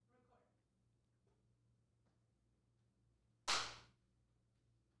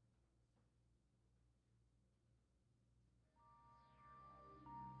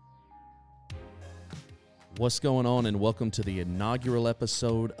What's going on, and welcome to the inaugural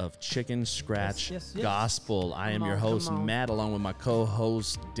episode of Chicken Scratch Gospel. I am your host, Matt, along with my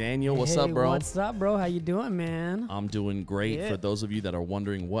co-host, Daniel. What's up, bro? What's up, bro? How you doing, man? I'm doing great. For those of you that are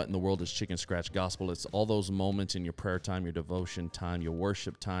wondering what in the world is Chicken Scratch Gospel, it's all those moments in your prayer time, your devotion time, your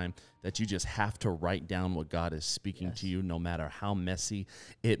worship time that you just have to write down what God is speaking to you, no matter how messy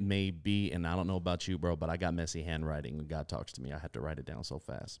it may be. And I don't know about you, bro, but I got messy handwriting when God talks to me. I have to write it down so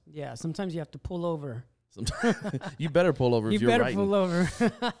fast. Yeah, sometimes you have to pull over. You better pull over if you're writing. You better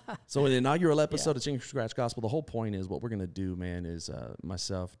pull over. So in the inaugural episode of Chicken Scratch Gospel, the whole point is what we're going to do, man, is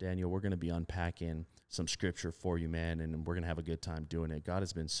myself, Daniel, we're going to be unpacking some scripture for you, man, and we're going to have a good time doing it. God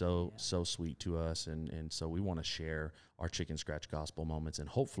has been so sweet to us, and so we want to share our Chicken Scratch Gospel moments, and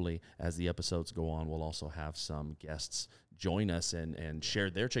hopefully as the episodes go on, we'll also have some guests join us and share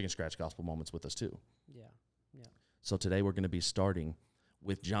their Chicken Scratch Gospel moments with us too. Yeah. So today we're going to be starting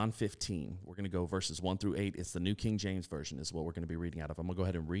with John 15. We're going to go verses 1 through 8. It's the New King James Version is what we're going to be reading out of. I'm going to go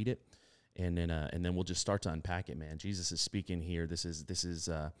ahead and read it, and then we'll just start to unpack it, man. Jesus is speaking here. This is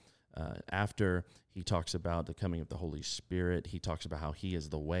after he talks about the coming of the Holy Spirit. He talks about how he is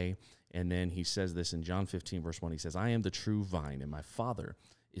the way, and then he says this in John 15, verse 1. He says, I am the true vine, and my Father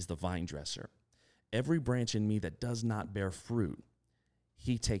is the vine dresser. Every branch in me that does not bear fruit,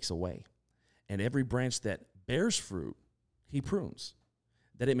 he takes away. And every branch that bears fruit, he prunes,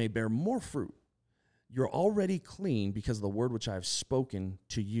 that it may bear more fruit. You're already clean because of the word which I have spoken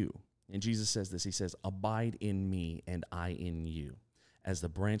to you. And Jesus says this, he says, abide in me and I in you, as the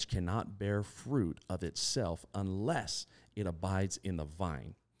branch cannot bear fruit of itself unless it abides in the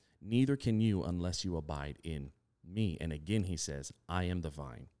vine. Neither can you unless you abide in me. And again he says, I am the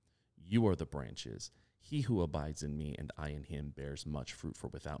vine, you are the branches. He who abides in me and I in him bears much fruit, for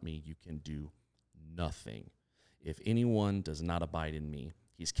without me you can do nothing. If anyone does not abide in me,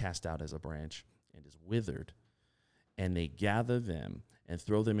 he's cast out as a branch and is withered, and they gather them and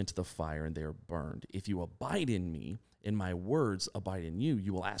throw them into the fire, and they are burned. If you abide in me, and my words abide in you,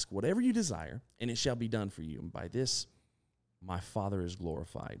 you will ask whatever you desire, and it shall be done for you. And by this my Father is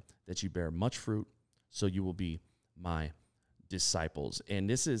glorified, that you bear much fruit, so you will be my disciples. And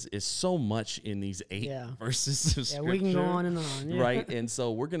this is so much in these 8 verses of scripture. We can go on and on. Right? And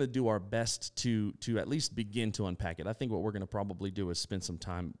so we're going to do our best to at least begin to unpack it. I think what we're going to probably do is spend some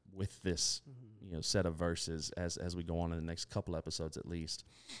time with this set of verses as we go on in the next couple episodes at least.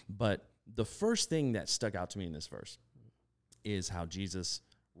 But the first thing that stuck out to me in this verse is how Jesus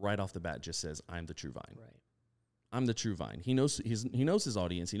right off the bat just says, I'm the true vine. Right. I'm the true vine. He knows his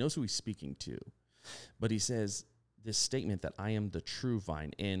audience. He knows who he's speaking to. But he says this statement that I am the true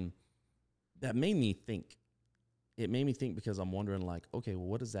vine, and that made me think. It made me think because I'm wondering, like, okay, well,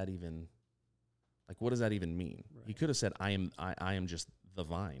 what does that even mean? Right. He could have said, I am just the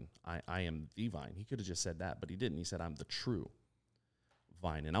vine. I am the vine. He could have just said that, but he didn't. He said, I'm the true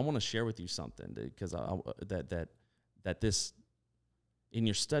vine. And I want to share with you something because that this in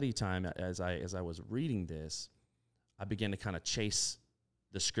your study time as I was reading this, I began to kind of chase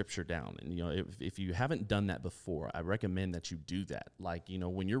the scripture down. And, if you haven't done that before, I recommend that you do that. Like,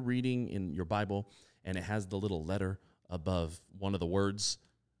 when you're reading in your Bible and it has the little letter above one of the words,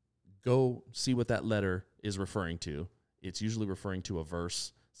 go see what that letter is referring to. It's usually referring to a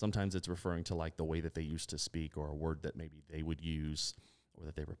verse. Sometimes it's referring to like the way that they used to speak, or a word that maybe they would use or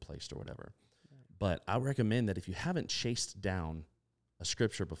that they replaced or whatever. Yeah. But I recommend that if you haven't chased down a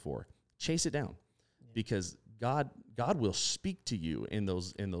scripture before, chase it down, because God will speak to you in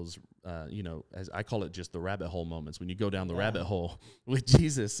those as I call it, just the rabbit hole moments, when you go down the rabbit hole with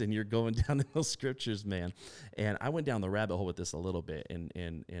Jesus and you're going down in those scriptures, man. And I went down the rabbit hole with this a little bit,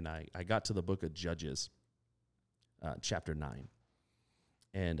 and I got to the book of Judges, chapter 9,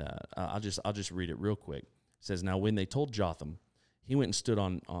 and I'll just read it real quick. It says, now when they told Jotham, he went and stood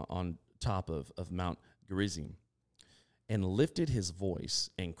on top of Mount Gerizim and lifted his voice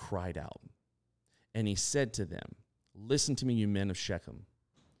and cried out. And he said to them, listen to me, you men of Shechem,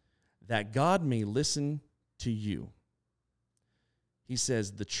 that God may listen to you. He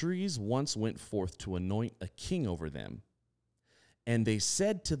says, the trees once went forth to anoint a king over them. And they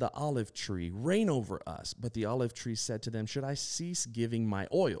said to the olive tree, reign over us. But the olive tree said to them, should I cease giving my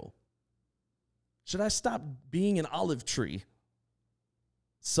oil? Should I stop being an olive tree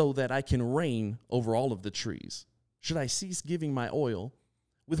so that I can reign over all of the trees? Should I cease giving my oil,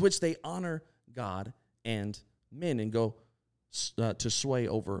 with which they honor God and men, and go to sway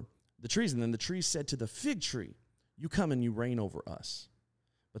over the trees? And then the trees said to the fig tree, you come and you reign over us.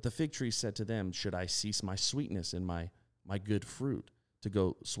 But the fig tree said to them, should I cease my sweetness and my good fruit to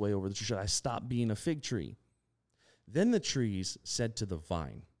go sway over the tree? Should I stop being a fig tree? Then the trees said to the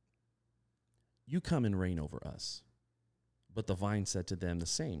vine, You come and reign over us. But the vine said to them the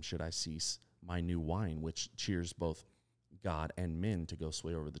same, should I cease my new wine, which cheers both God and men to go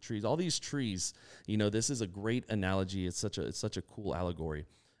sway over the trees. All these trees, this is a great analogy. It's such a cool allegory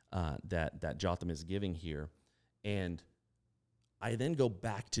that Jotham is giving here. And I then go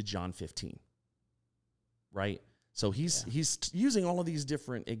back to John 15, right? So he's using all of these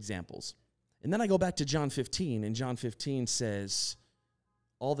different examples. And then I go back to John 15, and John 15 says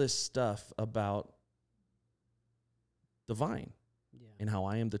all this stuff about the vine and how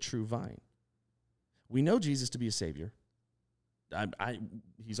I am the true vine. We know Jesus to be a savior.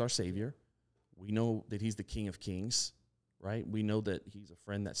 He's our savior. We know that he's the King of Kings, right? We know that he's a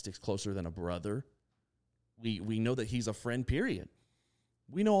friend that sticks closer than a brother. We know that he's a friend, period.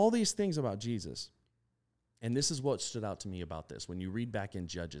 We know all these things about Jesus. And this is what stood out to me about this. When you read back in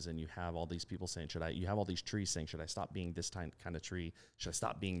Judges and you have all these people saying, you have all these trees saying, should I stop being this kind of tree? Should I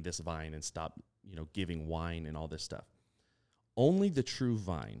stop being this vine and stop, giving wine and all this stuff? Only the true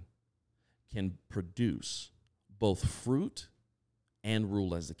vine can produce both fruit and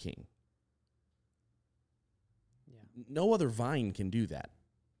rule as the king. Yeah. No other vine can do that.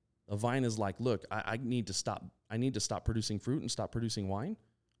 A vine is like, look, I need to stop. I need to stop producing fruit and stop producing wine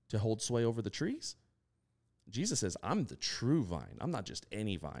to hold sway over the trees. Jesus says, I'm the true vine. I'm not just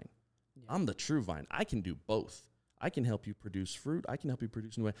any vine. Yeah. I'm the true vine. I can do both. I can help you produce fruit. I can help you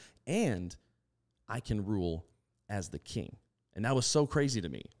produce new wine. And I can rule as the king. And that was so crazy to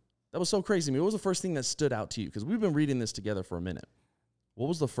me. That was so crazy to me. What was the first thing that stood out to you? Because we've been reading this together for a minute. What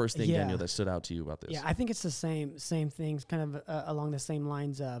was the first thing, Daniel, that stood out to you about this? Yeah, I think it's the same things, kind of along the same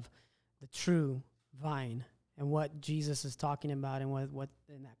lines of the true vine and what Jesus is talking about and what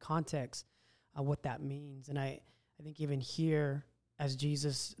in that context, what that means. And I think even here, as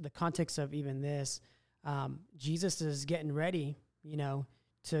Jesus, the context of even this, Jesus is getting ready,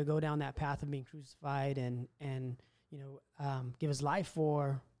 to go down that path of being crucified and give his life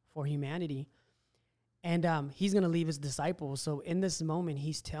for humanity. And he's going to leave his disciples. So in this moment,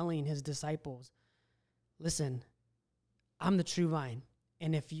 he's telling his disciples, listen, I'm the true vine.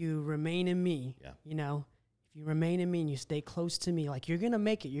 And if you remain in me, if you remain in me and you stay close to me, like, you're going to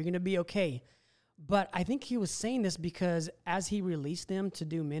make it. You're going to be okay. But I think he was saying this because as he released them to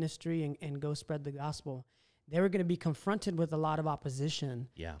do ministry and go spread the gospel, they were going to be confronted with a lot of opposition.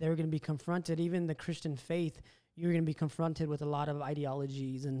 Yeah. They were going to be confronted, even the Christian faith, you're going to be confronted with a lot of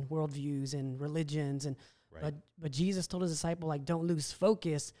ideologies and worldviews and religions. And right. But Jesus told his disciple, like, don't lose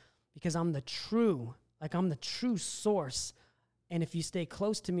focus because I'm the true source. And if you stay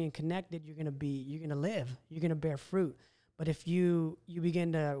close to me and connected, you're going to live, you're going to bear fruit. But if you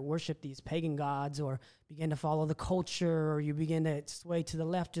begin to worship these pagan gods or begin to follow the culture or you begin to sway to the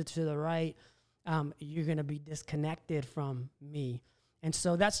left or to the right, you're going to be disconnected from me. And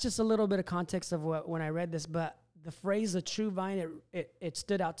so that's just a little bit of context of when I read this. But the phrase, the true vine, it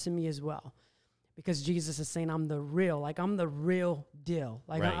stood out to me as well. Because Jesus is saying, I'm the real deal.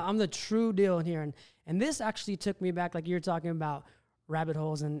 Like, right. I'm the true deal in here. And this actually took me back, like you're talking about rabbit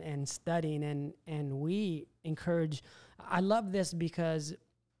holes and studying. And we encourage, I love this because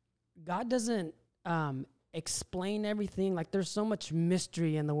God doesn't explain everything. Like, there's so much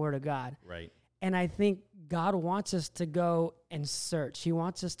mystery in the Word of God. Right. And I think God wants us to go and search. He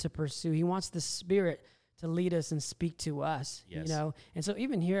wants us to pursue. He wants the Spirit to lead us and speak to us, yes. And so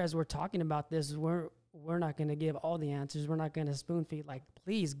even here, as we're talking about this, we're not going to give all the answers. We're not going to spoon feed. Like,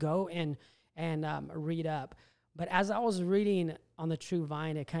 please go and read up. But as I was reading on the true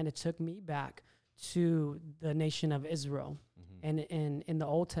vine, it kind of took me back to the nation of Israel. Mm-hmm. And in the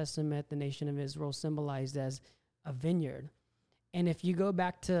Old Testament, the nation of Israel symbolized as a vineyard. And if you go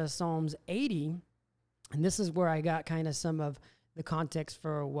back to Psalms 80, and this is where I got kind of some of the context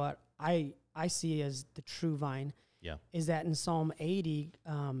for what I see as the true vine, is that in Psalm 80,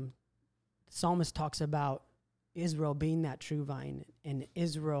 the psalmist talks about Israel being that true vine and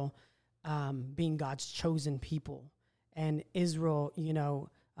Israel being God's chosen people and Israel,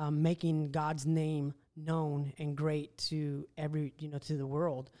 making God's name known and great to to the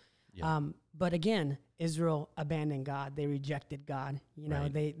world. Yeah. But again, Israel abandoned God. They rejected God.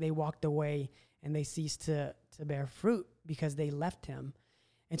 Right. They walked away and they ceased to bear fruit because they left him.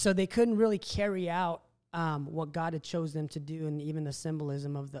 And so they couldn't really carry out what God had chose them to do, and even the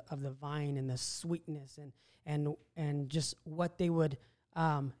symbolism of the vine and the sweetness and just what they would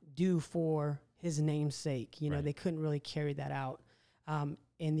do for his name's sake. Right. They couldn't really carry that out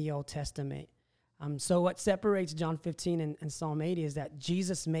in the Old Testament. So what separates John 15 and Psalm 80 is that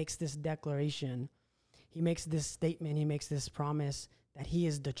Jesus makes this declaration. He makes this statement. He makes this promise that he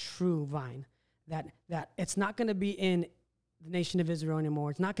is the true vine, that it's not going to be in the nation of Israel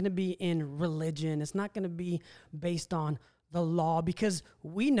anymore. It's not going to be in religion. It's not going to be based on the law, because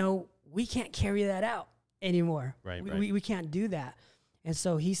we know we can't carry that out anymore. Right, We can't do that. And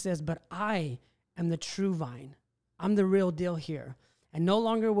so he says, but I am the true vine. I'm the real deal here. And no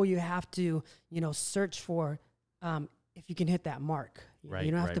longer will you have to, search for if you can hit that mark.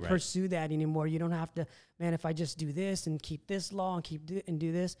 You don't have to pursue that anymore. You don't have to, man, if I just do this and keep this law and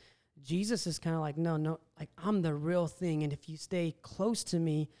do this. Jesus is kind of like, no, like I'm the real thing. And if you stay close to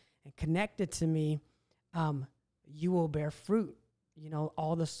me and connected to me, you will bear fruit.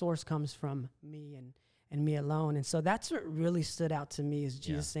 All the source comes from me and me alone. And so that's what really stood out to me, is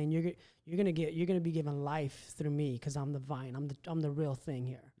Jesus saying, you're gonna be given life through me, because I'm the vine. I'm the real thing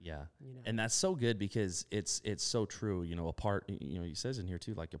here. Yeah. And that's so good, because it's so true. Apart, he says in here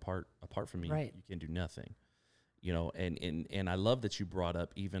too, like apart from me, you can do nothing. And I love that you brought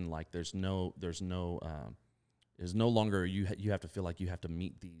up, even like there's no longer you have to feel like you have to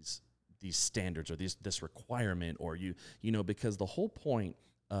meet these standards or this requirement, or because the whole point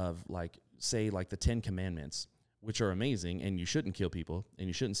of like the 10 Commandments, which are amazing, and you shouldn't kill people, and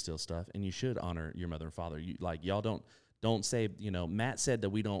you shouldn't steal stuff, and you should honor your mother and father. Y'all don't say, Matt said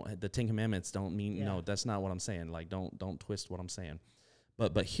that the 10 Commandments don't mean, no, that's not what I'm saying. Like, don't twist what I'm saying.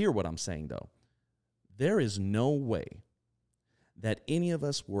 But hear what I'm saying though. There is no way that any of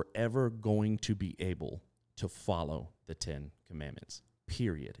us were ever going to be able to follow the 10 Commandments,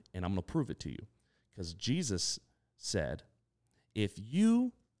 period. And I'm going to prove it to you, because Jesus said, if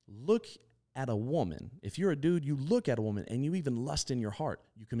you look at a woman, if you're a dude, you look at a woman and you even lust in your heart,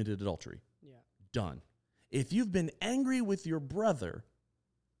 you committed adultery. Yeah. Done. If you've been angry with your brother,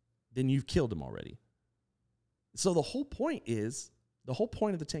 then you've killed him already. So the whole point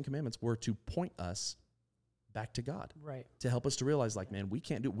of the 10 Commandments were to point us back to God. Right. To help us to realize, like, man, we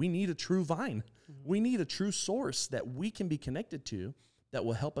need a true vine. Mm-hmm. We need a true source that we can be connected to, that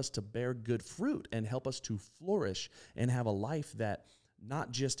will help us to bear good fruit and help us to flourish and have a life that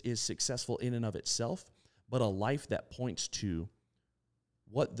not just is successful in and of itself, but a life that points to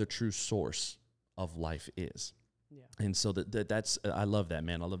what the true source of life is. Yeah. And so that's, I love that,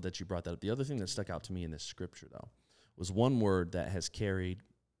 man. I love that you brought that up. The other thing that stuck out to me in this scripture, though, was one word that has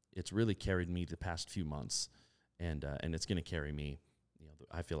it's really carried me the past few months, and it's going to carry me,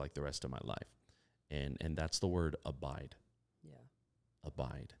 I feel like, the rest of my life. And that's the word abide. Yeah.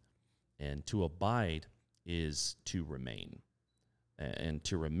 Abide. And to abide is to remain. And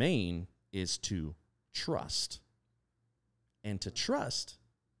to remain is to trust. And to trust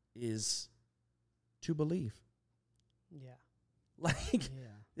is to believe. Yeah.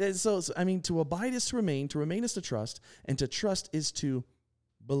 So I mean, to abide is to remain is to trust, and to trust is to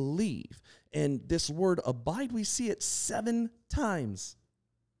believe. And this word abide, we see it 7 times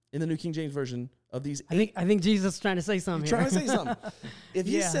in the New King James Version of these. I think Jesus is trying to say something here. Trying to say something. If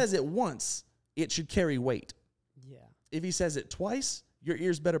he says it once, it should carry weight. Yeah. If he says it twice, your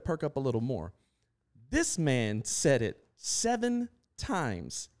ears better perk up a little more. This man said it 7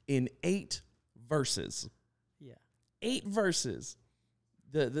 times in 8 verses. Yeah. 8 verses.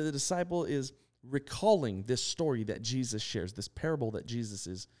 The disciple is recalling this story that Jesus shares, this parable that Jesus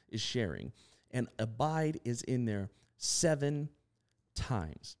is sharing. And abide is in there 7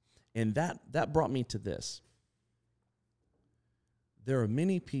 times. And that brought me to this. There are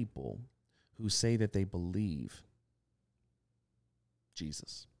many people who say that they believe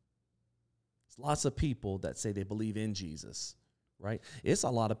Jesus. There's lots of people that say they believe in Jesus, right? It's a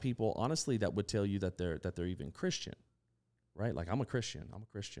lot of people, honestly, that would tell you that they're even Christian, right? Like, I'm a Christian.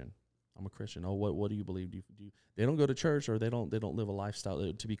 Oh, what do you believe? Do you, they don't go to church, or they don't live a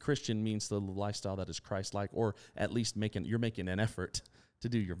lifestyle. To be Christian means to live a lifestyle that is Christ-like, or at least you're making an effort to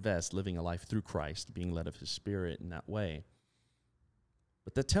do your best, living a life through Christ, being led of His Spirit in that way.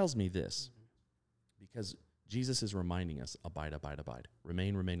 But that tells me this, because Jesus is reminding us, abide, abide, abide.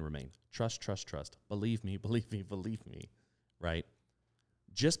 Remain, remain, remain. Trust, trust, trust. Believe me, believe me, believe me, right?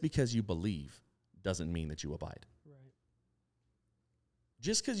 Just because you believe doesn't mean that you abide. Right.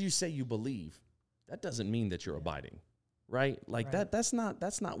 Just because you say you believe, that doesn't mean that you're abiding, right? Like that's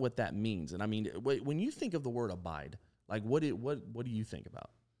not what that means. And I mean, when you think of the word abide, like what do you think about?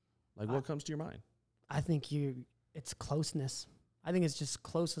 Like, what comes to your mind? I think it's closeness. I think it's just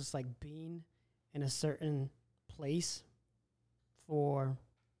closeness, like being in a certain place for,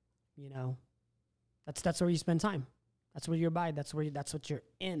 that's where you spend time. That's where you abide. That's what you're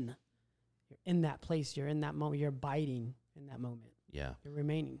in. You're in that place. You're in that moment. You're abiding in that moment. Yeah. You're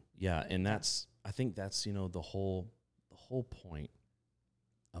remaining. Yeah. And I think that's, the whole point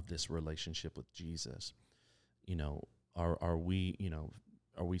of this relationship with Jesus. Are we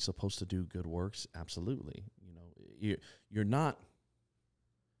supposed to do good works? Absolutely. You're not,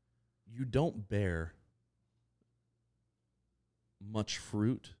 you don't bear much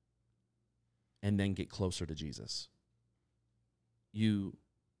fruit and then get closer to Jesus. You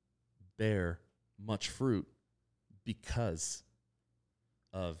bear much fruit because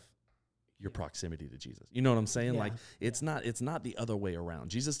of your proximity to Jesus. You know what I'm saying? Yeah. Like it's not the other way around.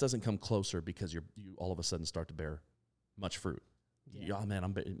 Jesus doesn't come closer because you all of a sudden start to bear much fruit. Yeah. Oh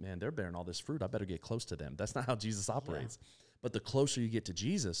man, they're bearing all this fruit. I better get close to them. That's not how Jesus operates. But the closer you get to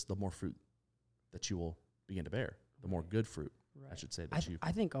Jesus, the more fruit that you will begin to bear. The more good fruit, I should say.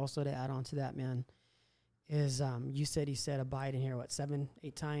 I think also to add on to that, man, is he said abide in here, 7,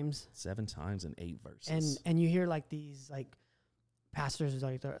 8 times? 7 times in 8 verses. And you hear like these like pastors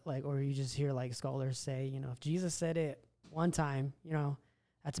like or you just hear like scholars say, if Jesus said it one time,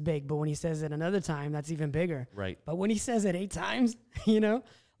 that's big. But when he says it another time, that's even bigger. Right. But when he says it 8 times,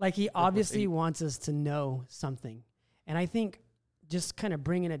 like he obviously wants us to know something. And I think just kind of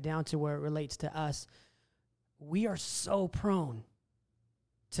bringing it down to where it relates to us, we are so prone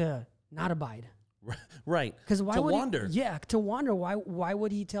to not abide. Right. Because why would wander? To wander. Why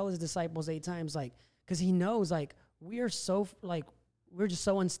would he tell his disciples 8 times? Like, because he knows, like, we're just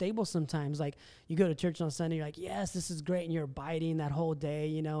so unstable sometimes. Like, you go to church on Sunday, you're like, yes, this is great, and you're abiding that whole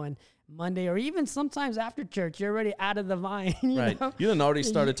day, and Monday, or even sometimes after church, you're already out of the vine. You know? You done already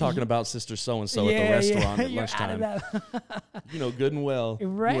started talking about Sister So-and-so at the restaurant at lunchtime. Good and well, you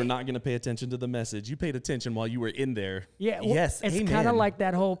were not going to pay attention to the message. You paid attention while you were in there. Yeah, well, yes, it's kind of like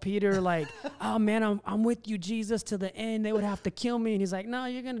that whole Peter, like, oh man, I'm with you, Jesus, to the end. They would have to kill me, and he's like, no,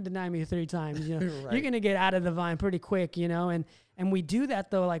 you're going to deny me 3 times. You're going to get out of the vine pretty quick, And we do that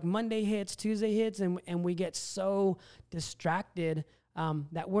though, like Monday hits, Tuesday hits, and we get so distracted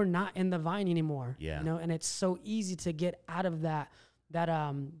that we're not in the vine anymore. Yeah. And it's so easy to get out of that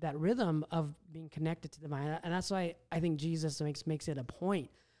rhythm of being connected to the vine. And that's why I think Jesus makes it a point.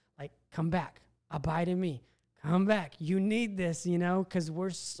 Like, come back, abide in me, come back. You need this, because we're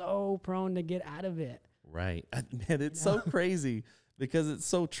so prone to get out of it. Right. Man, it's so crazy because it's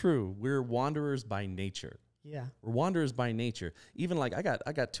so true. We're wanderers by nature. Yeah. We're wanderers by nature. Even like I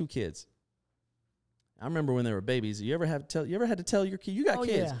got 2 kids. I remember when they were babies. You ever had to tell your kid? You got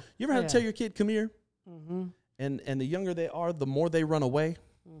kids. Yeah. You ever had to tell your kid, come here? Mm-hmm. And the younger they are, the more they run away.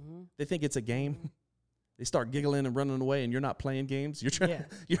 Mm-hmm. They think it's a game. Mm-hmm. They start giggling and running away, and you're not playing games. You're trying.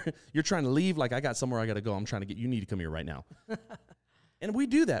 You're trying to leave. Like, I got somewhere I got to go. I'm trying to get. You need to come here right now. And we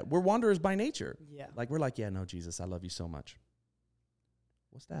do that. We're wanderers by nature. Yeah. Like, we're like, yeah, no, Jesus, I love you so much.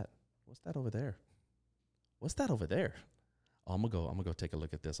 What's that? What's that over there? What's that over there? Oh, I'm gonna go take a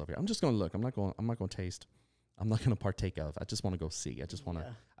look at this over here. I'm just gonna look. I'm not gonna taste. I'm not gonna partake of. I just want to go see. I just want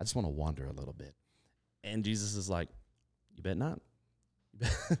to wander a little bit. And Jesus is like, you bet not.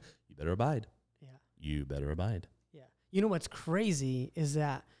 You better abide. Yeah. You better abide. Yeah. You know what's crazy is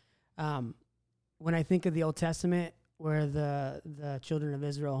that when I think of the Old Testament, where the children of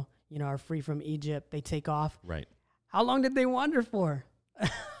Israel, are free from Egypt, they take off. Right. How long did they wander for?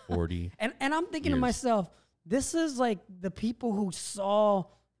 40. And I'm thinking years. to myself, this is like the people who saw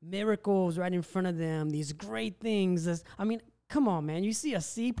miracles right in front of them, these great things. Come on, man. You see a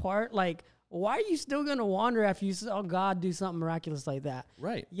sea part, like, why are you still going to wander after you saw God do something miraculous like that?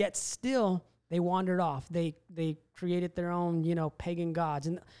 Right. Yet still, they wandered off. They created their own, pagan gods.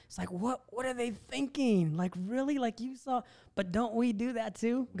 And it's like, what are they thinking? Like, really? Like, you saw? But don't we do that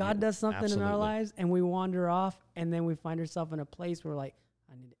too? God does something in our lives, and we wander off, and then we find ourselves in a place where, like,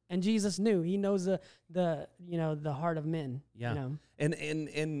 I need it. And Jesus knew. He knows the heart of men. Yeah.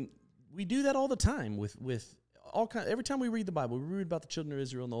 And we do that all the time with all kind. Every time we read the Bible, we read about the children of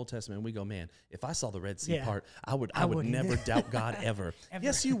Israel in the Old Testament, and we go, man, if I saw the Red Sea part, I would never doubt God ever.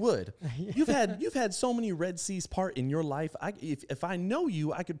 Yes, you would. You've had so many Red Seas part in your life. If I know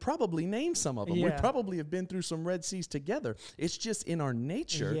you, I could probably name some of them. We probably have been through some Red Seas together. It's just in our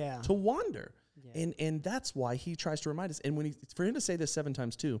nature to wander. Yeah. And that's why he tries to remind us. And for him to say this 7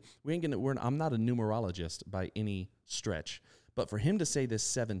 times too, I'm not a numerologist by any stretch, but for him to say this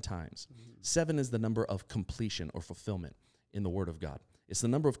 7 times, 7 is the number of completion or fulfillment in the Word of God. It's the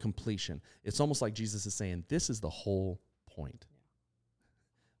number of completion. It's almost like Jesus is saying, this is the whole point.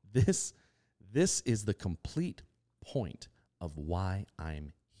 Yeah. This is the complete point of why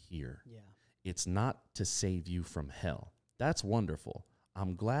I'm here. Yeah. It's not to save you from hell. That's wonderful.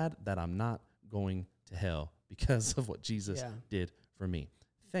 I'm glad that I'm not going to hell because of what Jesus did for me.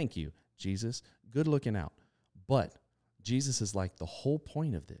 Thank you, Jesus. Good looking out. But Jesus is like, the whole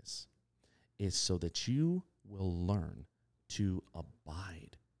point of this is so that you will learn to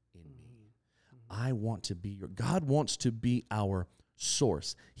abide in me. I want to be God wants to be our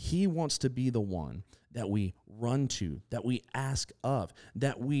source. He wants to be the one that we run to, that we ask of,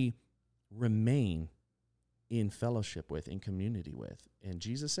 that we remain in fellowship with, in community with. And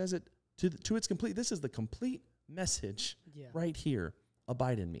Jesus says it to its complete. This is the complete message right here.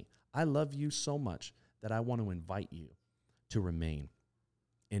 Abide in me. I love you so much that I want to invite you to remain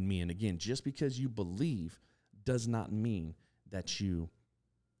in me. And again, just because you believe does not mean that you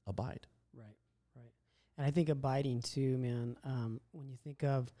abide. Right. And I think abiding too, man, when you think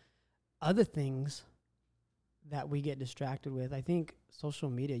of other things that we get distracted with, I think social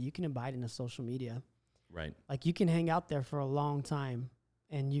media, you can abide in a social media. Right. Like you can hang out there for a long time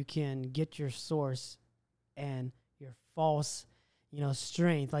and you can get your source and your false,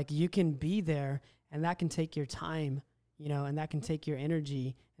 strength. Like you can be there and that can take your time, and that can take your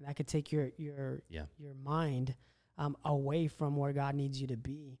energy and that could take your mind away from where God needs you to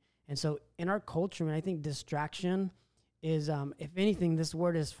be. And so in our culture, man, I think distraction is, if anything, this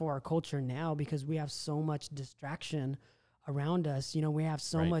word is for our culture now because we have so much distraction around us. We have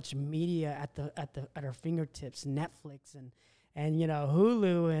so much media at our fingertips, Netflix and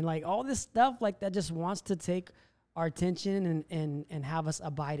Hulu and like all this stuff like that just wants to take our attention and have us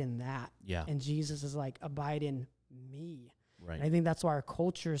abide in that. Yeah. And Jesus is like, abide in me. Right. And I think that's why our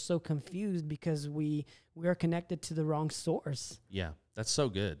culture is so confused because we are connected to the wrong source. Yeah. That's so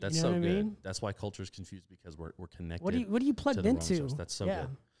good. That's so good. I mean? That's why culture is confused because we're connected. What are you plugged into? That's so good.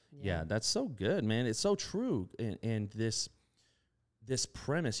 Yeah, that's so good, man. It's so true. And this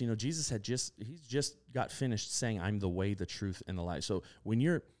premise, Jesus he's just got finished saying, I'm the way, the truth, and the life. So when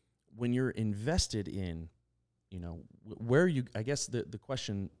you're invested in, where you, I guess the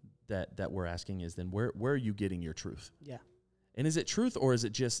question that we're asking is then where are you getting your truth? Yeah. And is it truth or is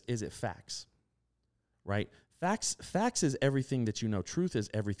it facts? Right? Facts is everything that you know. Truth is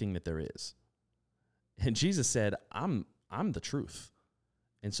everything that there is. And Jesus said, I'm the truth.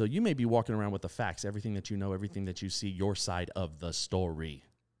 And so you may be walking around with the facts, everything that you know, everything that you see, your side of the story,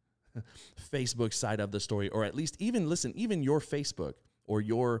 Facebook side of the story, or at least even your Facebook or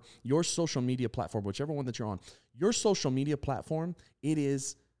your social media platform, whichever one that you're on, your social media platform, it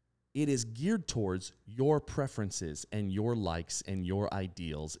is geared towards your preferences and your likes and your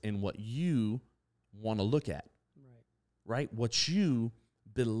ideals and what you want to look at, right? What you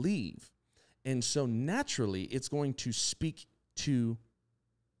believe. And so naturally, it's going to speak to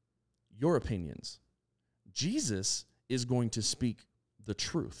your opinions. Jesus is going to speak the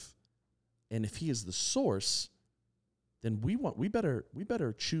truth. And if he is the source, then we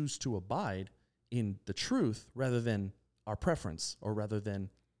better choose to abide in the truth rather than our preference or rather than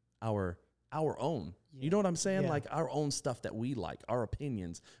our own. Yeah. You know what I'm saying? Yeah. Like our own stuff that we like, our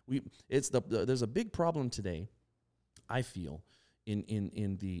opinions. There's a big problem today, I feel, in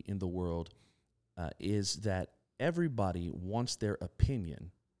the world, is that everybody wants their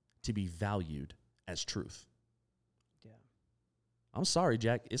opinion to be valued as truth. Yeah. I'm sorry,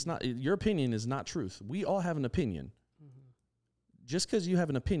 Jack. It's not, your opinion is not truth. We all have an opinion. Mm-hmm. Just because you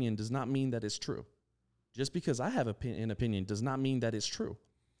have an opinion does not mean that it's true. Just because I have an opinion does not mean that it's true.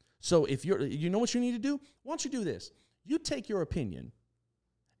 So if you know what you need to do? Why don't you do this? You take your opinion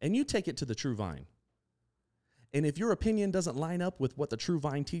and you take it to the true vine. And if your opinion doesn't line up with what the true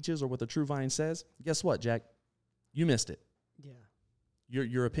vine teaches or what the true vine says, guess what, Jack? You missed it. Yeah.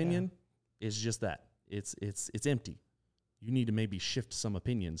 Your opinion is just that. It's empty. You need to maybe shift some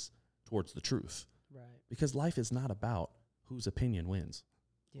opinions towards the truth. Right. Because life is not about whose opinion wins.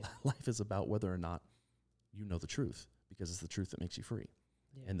 Yeah. Life is about whether or not you know the truth, because it's the truth that makes you free.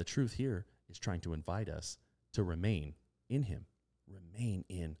 Yeah. And the truth here is trying to invite us to remain in him. Remain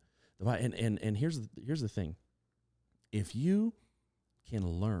in the vine. And here's the thing. If you can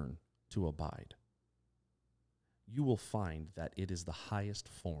learn to abide, you will find that it is the highest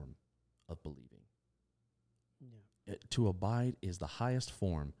form of believing. Yeah. To abide is the highest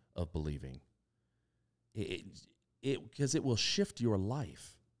form of believing. Because it will shift your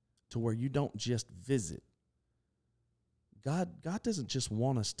life to where you don't just visit. God doesn't just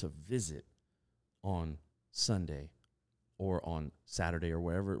want us to visit on Sunday or on Saturday or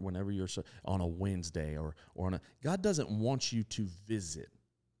whenever you're on a Wednesday or on God doesn't want you to visit.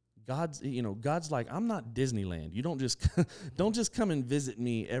 God's like, I'm not Disneyland. You don't just come and visit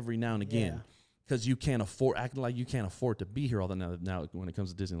me every now and again because you can't afford, acting like you can't afford to be here all the now when it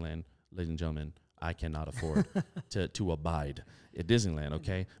comes to Disneyland, ladies and gentlemen, I cannot afford to abide at Disneyland,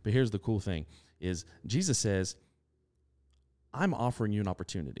 okay? But here's the cool thing is Jesus says, I'm offering you an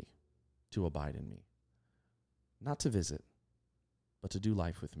opportunity to abide in me. Not to visit, but to do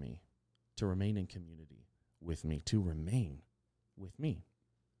life with me, to remain in community with me, to remain with me.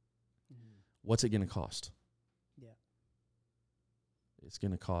 Mm-hmm. What's it going to cost? Yeah. it's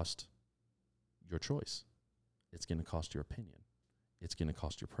going to cost your choice. It's going to cost your opinion. It's going to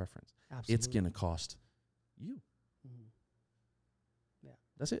cost your preference. Absolutely. It's going to cost you. Mm-hmm. Yeah.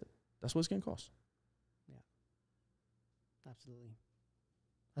 That's it. That's what it's going to cost. Absolutely.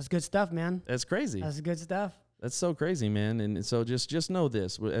 That's good stuff, man. That's crazy. That's good stuff. That's so crazy, man. And so just know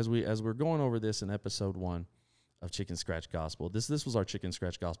this as we're going over this in episode 1 of Chicken Scratch Gospel. This was our Chicken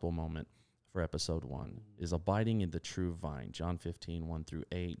Scratch Gospel moment for episode 1, is abiding in the true vine. John 15,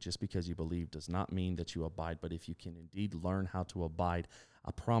 1-8. Just because you believe does not mean that you abide, but if you can indeed learn how to abide,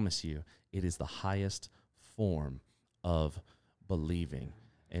 I promise you, it is the highest form of believing.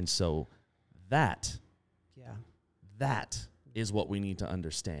 And so that is what we need to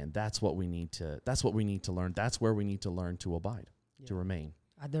understand. That's what we need to learn. That's where we need to learn to abide, to remain.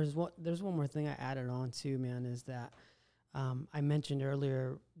 There's one more thing I added on too, man, is that I mentioned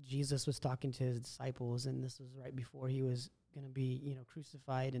earlier Jesus was talking to his disciples, and this was right before he was going to be,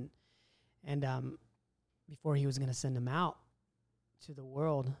 crucified, and before he was going to send them out to the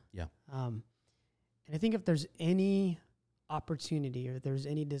world. Yeah. And I think if there's any opportunity or there's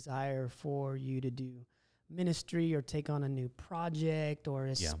any desire for you to do ministry or take on a new project, or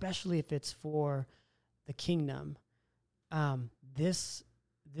especially if it's for the kingdom, this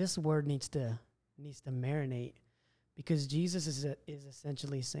word needs to marinate, because Jesus is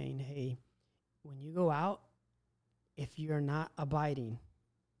essentially saying, hey, when you go out, if you're not abiding,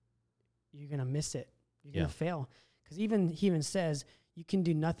 you're going to miss it. You're going to fail. Because he even says, you can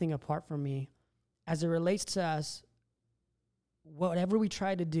do nothing apart from me. As it relates to us, whatever we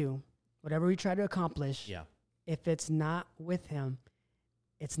try to do, whatever we try to accomplish, if it's not with him,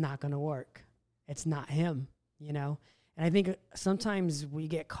 it's not going to work. It's not him, And I think sometimes we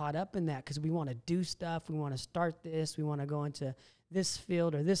get caught up in that because we want to do stuff. We want to start this. We want to go into this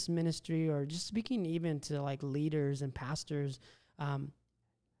field or this ministry, or just speaking even to like leaders and pastors.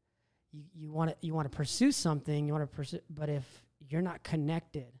 You want to pursue something. You want to pursue, but if you're not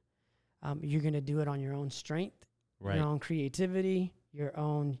connected, you're going to do it on your own strength, your own creativity, your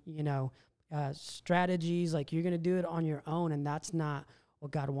own, strategies. Like, you're going to do it on your own, and that's not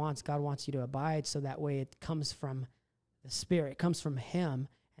what God wants. God wants you to abide, so that way it comes from the Spirit, it comes from Him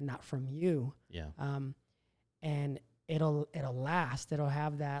and not from you. Yeah. And it'll last. It'll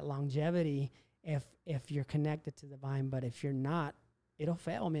have that longevity if you're connected to the vine. But if you're not, it'll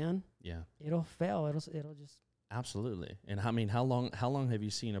fail, man. Yeah. It'll fail. It'll just. Absolutely. And I mean, how long have you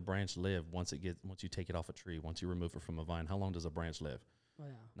seen a branch live once you take it off a tree, once you remove it from a vine? How long does a branch live? Oh,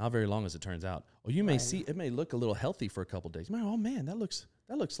 yeah. Not very long, as it turns out. Or you may see it may look a little healthy for a couple of days. Oh man, that looks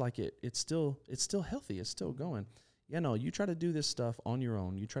like it's still healthy. It's still going. Yeah, no, you try to do this stuff on your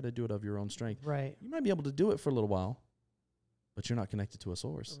own. You try to do it of your own strength. Right. You might be able to do it for a little while, but you're not connected to a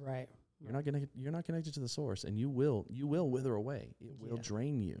source. Right. You're not connected to the source, and you will wither away. It will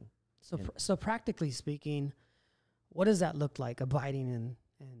drain you. So practically speaking, what does that look like, abiding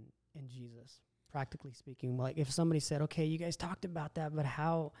in Jesus? Practically speaking, like if somebody said, "Okay, you guys talked about that, but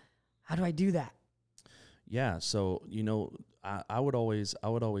how do I do that?" Yeah, so I would always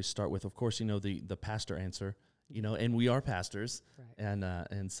start with, of course, the pastor answer. And we are pastors, right.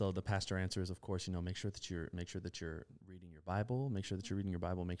 And so the pastor answer is, of course, make sure that you're reading your Bible. Make sure that you're reading your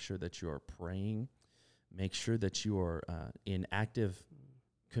Bible. Make sure that you're praying. Make sure that you are in active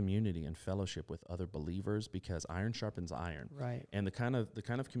community and fellowship with other believers, because iron sharpens iron. Right. And the kind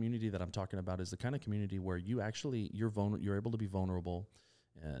of community that I'm talking about is the kind of community where you're able to be vulnerable.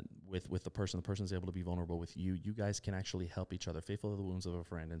 With the person's able to be vulnerable with you. You guys can actually help each other, faithful to the wounds of a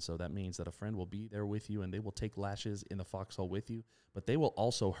friend. And so that means that a friend will be there with you, and they will take lashes in the foxhole with you, but they will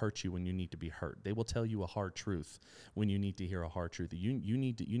also hurt you when you need to be hurt. They will tell you a hard truth when you need to hear a hard truth. You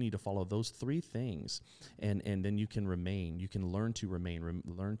need to follow those three things, and then you can remain. You can learn to remain,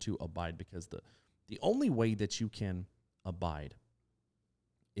 learn to abide, because the only way that you can abide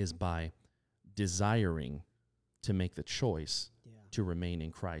is by desiring to make the choice to remain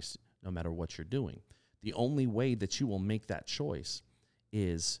in Christ no matter what you're doing. The only way that you will make that choice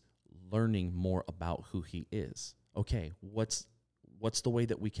is learning more about who He is. Okay, what's the way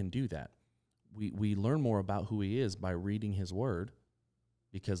that we can do that? We learn more about who He is by reading His Word,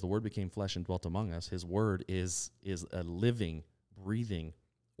 because the Word became flesh and dwelt among us. His Word is a living, breathing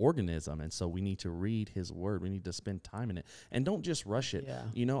organism, and so we need to read His Word. We need to spend time in it, and don't just rush it.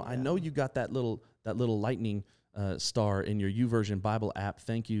 I know you got that little lightning star in your YouVersion Bible app.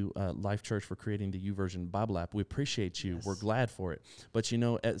 Thank you, Life Church, for creating the YouVersion Bible app. We appreciate you. Yes. We're glad for it. But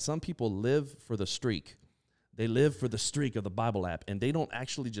some people live for the streak. They live for the streak of the Bible app, and they don't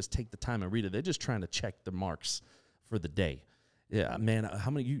actually just take the time and read it. They're just trying to check the marks for the day. Yeah, man.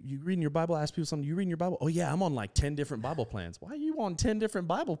 How many you reading your Bible? Ask people something. You reading your Bible? Oh yeah, I'm on like 10 different Bible plans. Why are you on 10 different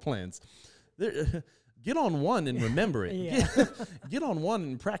Bible plans? Get on one and remember it. Yeah. Get on one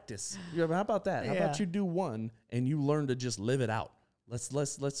and practice. How about that? How about you do one and you learn to just live it out?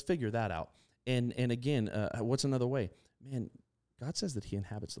 Let's figure that out. And again, what's another way? Man, God says that He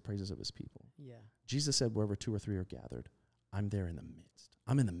inhabits the praises of His people. Yeah. Jesus said, "Wherever 2 or 3 are gathered, I'm there in the midst.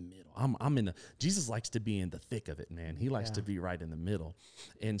 I'm in the middle. I'm in the." Jesus likes to be in the thick of it, man. He likes to be right in the middle.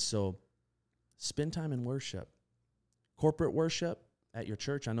 And so, spend time in worship, corporate worship at your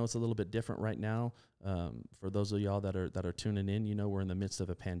church. I know it's a little bit different right now. For those of y'all that are tuning in, you know we're in the midst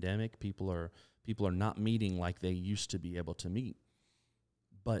of a pandemic. People are not meeting like they used to be able to meet.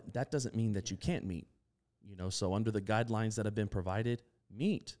 But that doesn't mean that you can't meet. You know, so under the guidelines that have been provided,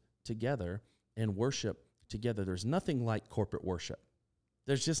 meet together and worship together. There's nothing like corporate worship.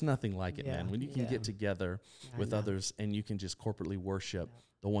 There's just nothing like it, man. When you can get together with others and you can just corporately worship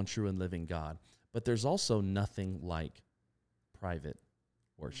the one true and living God. But there's also nothing like private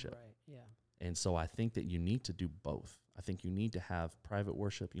worship. Right. Yeah. And so I think that you need to do both. I think you need to have private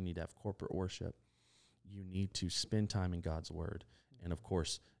worship. You need to have corporate worship. You need to spend time in God's word. And of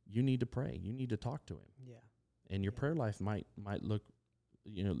course, you need to pray. You need to talk to Him. Yeah. And your prayer life might look,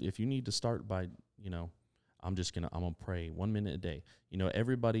 you know, if you need to start by, you know, I'm gonna pray 1 minute a day. You know,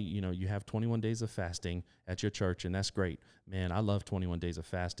 everybody, you know, you have 21 days of fasting at your church, and that's great. Man, I love 21 days of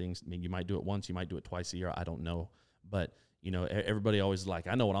fasting. I mean, you might do it once, you might do it twice a year. I don't know. But, you know, everybody always like,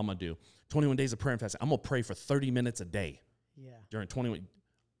 I know what I'm gonna do. 21 days of prayer and fasting. I'm gonna pray for 30 minutes a day. Yeah. During 21.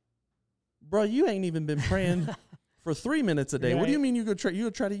 Bro, you ain't even been praying for 3 minutes a day. Right. What do you mean you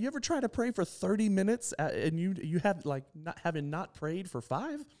ever try to pray for 30 minutes and you have like not prayed for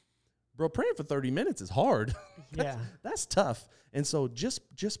 5? Bro, praying for 30 minutes is hard. That's tough. And so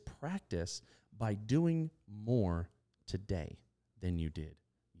just practice by doing more today than you did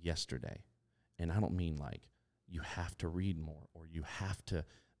yesterday. And I don't mean like you have to read more or you have to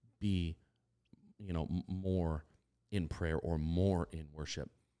be, you know, more in prayer or more in worship.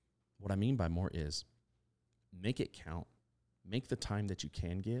 What I mean by more is make it count. Make the time that you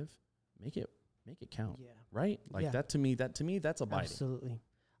can give, make it count. Yeah. Right? Like that to me, that's abiding. Absolutely.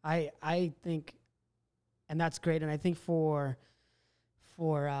 I think, and that's great. And I think for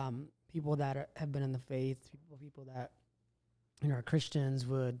people that have been in the faith, people that, you know, are Christians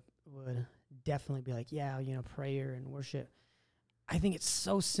would definitely be like, yeah, you know, prayer and worship. I think it's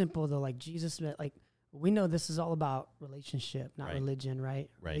so simple though. Like Jesus, like we know this is all about relationship, not religion, right?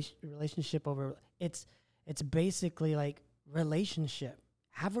 Right. Relationship over, it's basically like relationship.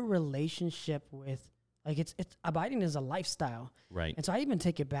 Have a relationship with, like it's abiding is a lifestyle. Right. And so I even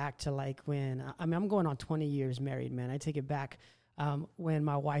take it back to like when, I'm going on 20 years married, man. I take it back when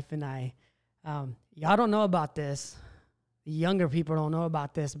my wife and I, y'all don't know about this. The younger people don't know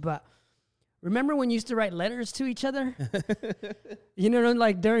about this, but remember when you used to write letters to each other? You know,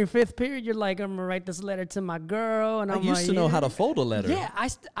 like during 5th period, you're like, I'm going to write this letter to my girl. And I used to know how to fold a letter. Yeah,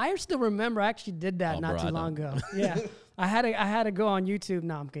 I still remember. I actually did that not too long ago. Yeah. I had to go on YouTube.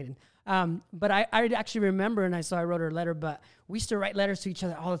 No, I'm kidding. But I actually remember, and I wrote her a letter, but we used to write letters to each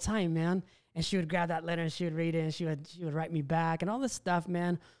other all the time, man. And she would grab that letter and she would read it and she would write me back and all this stuff,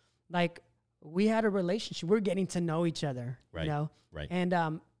 man. Like we had a relationship. We're getting to know each other, right, you know? Right.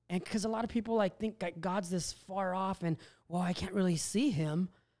 And because a lot of people like think like God's this far off and, well, I can't really see him.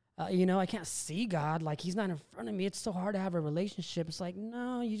 You know, I can't see God. Like he's not in front of me. It's so hard to have a relationship. It's like,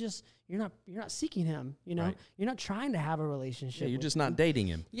 no, you're not seeking him. You know, You're not trying to have a relationship. Yeah, you're just not dating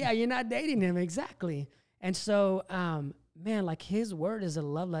him. Yeah, you're not dating him. Exactly. And so, man, like his word is a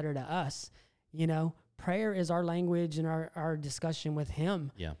love letter to us. You know, prayer is our language and our discussion with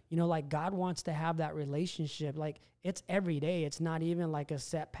him. Yeah. You know, like God wants to have that relationship. Like it's every day. It's not even like a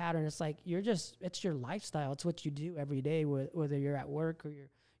set pattern. It's like it's your lifestyle. It's what you do every day, whether you're at work or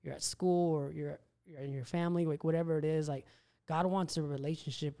you're at school or you're in your family, like whatever it is. Like God wants a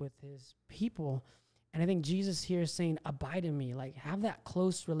relationship with his people. And I think Jesus here is saying, abide in me, like have that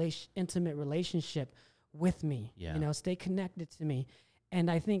close intimate relationship with me, you know, stay connected to me. And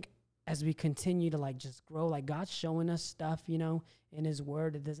I think as we continue to like just grow, like God's showing us stuff, you know, in his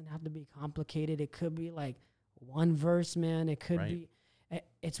word. It doesn't have to be complicated. It could be like one verse, man. It could be,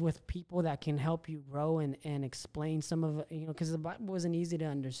 it's with people that can help you grow and explain some of it, you know, because the Bible wasn't easy to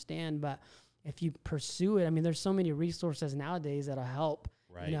understand, but if you pursue it, I mean, there's so many resources nowadays that'll help,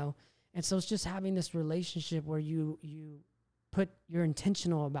 you know, and so it's just having this relationship where you're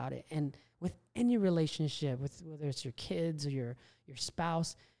intentional about it. And with any relationship, with whether it's your kids or your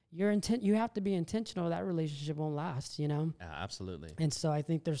spouse, you have to be intentional. That relationship won't last, you know? Yeah, absolutely. And so I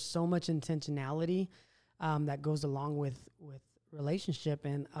think there's so much intentionality that goes along with relationship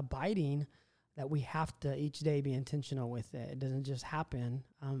and abiding, that we have to each day be intentional with it. It doesn't just happen.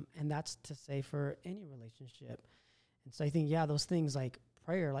 And that's to say for any relationship. And so I think, those things like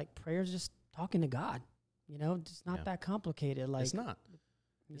prayer is just talking to God, just not that complicated. Like it's not.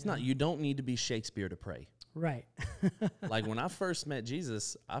 It's not. You don't need to be Shakespeare to pray. Right. Like when I first met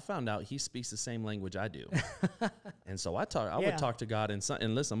Jesus, I found out he speaks the same language I do. And so I would talk to God and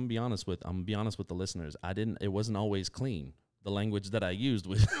listen, I'm gonna be honest with the listeners. It wasn't always clean. The language that I used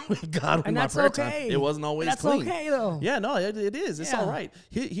with God in my prayer time, it wasn't always clean. That's okay though. Yeah, no, it is. It's all right.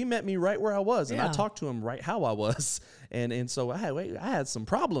 He met me right where I was, and I talked to him right how I was. And so I had some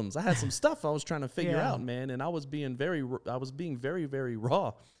problems. I had some stuff I was trying to figure out, man. And I was being very, very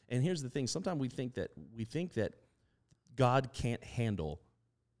raw. And here's the thing: sometimes we think that God can't handle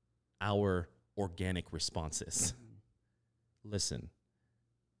our organic responses. Listen,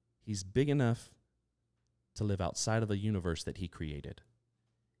 He's big enough to live outside of the universe that He created.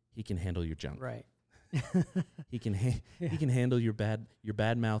 He can handle your junk. Right. He can handle your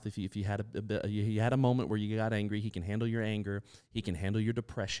bad mouth if you had a moment where you got angry. He can handle your anger. He can handle your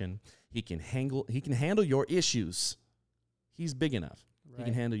depression. He can handle your issues. He's big enough. Right. He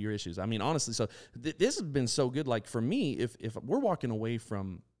can handle your issues. I mean, honestly, so this has been so good. Like for me, if we're walking away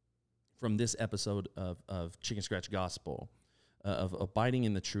from this episode of Chicken Scratch Gospel, of abiding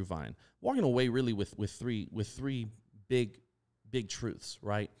in the true vine, walking away really with three big truths,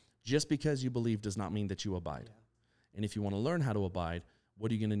 right? Just because you believe does not mean that you abide. Yeah. And if you want to learn how to abide, what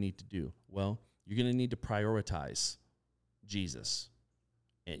are you going to need to do? Well, you're going to need to prioritize Jesus.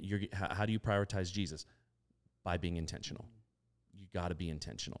 And how do you prioritize Jesus? By being intentional. You got to be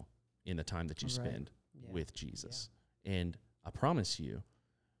intentional in the time that you spend with Jesus. Yeah. And I promise you,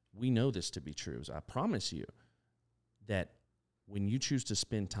 we know this to be true. So I promise you that when you choose to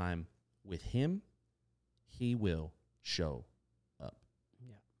spend time with Him, He will show up.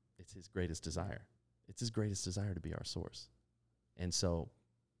 Yeah. It's His greatest desire. It's His greatest desire to be our source. And so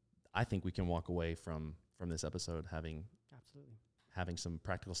I think we can walk away from this episode having some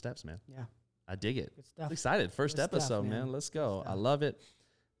practical steps, man. Yeah. I dig it. Good stuff. I'm excited. First episode, man. Let's go. I love it.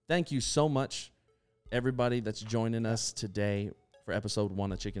 Thank you so much, everybody that's joining us today for episode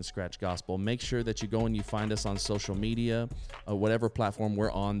 1 of Chicken Scratch Gospel. Make sure that you go and you find us on social media, whatever platform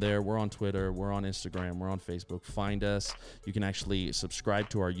we're on there. We're on Twitter, we're on Instagram, we're on Facebook. Find us. You can actually subscribe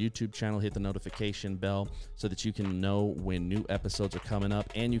to our YouTube channel, hit the notification bell so that you can know when new episodes are coming up.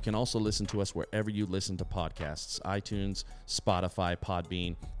 And you can also listen to us wherever you listen to podcasts, iTunes, Spotify,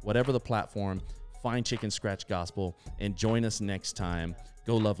 Podbean, whatever the platform. Find Chicken Scratch Gospel and join us next time.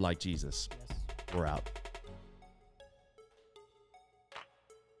 Go love like Jesus. We're out.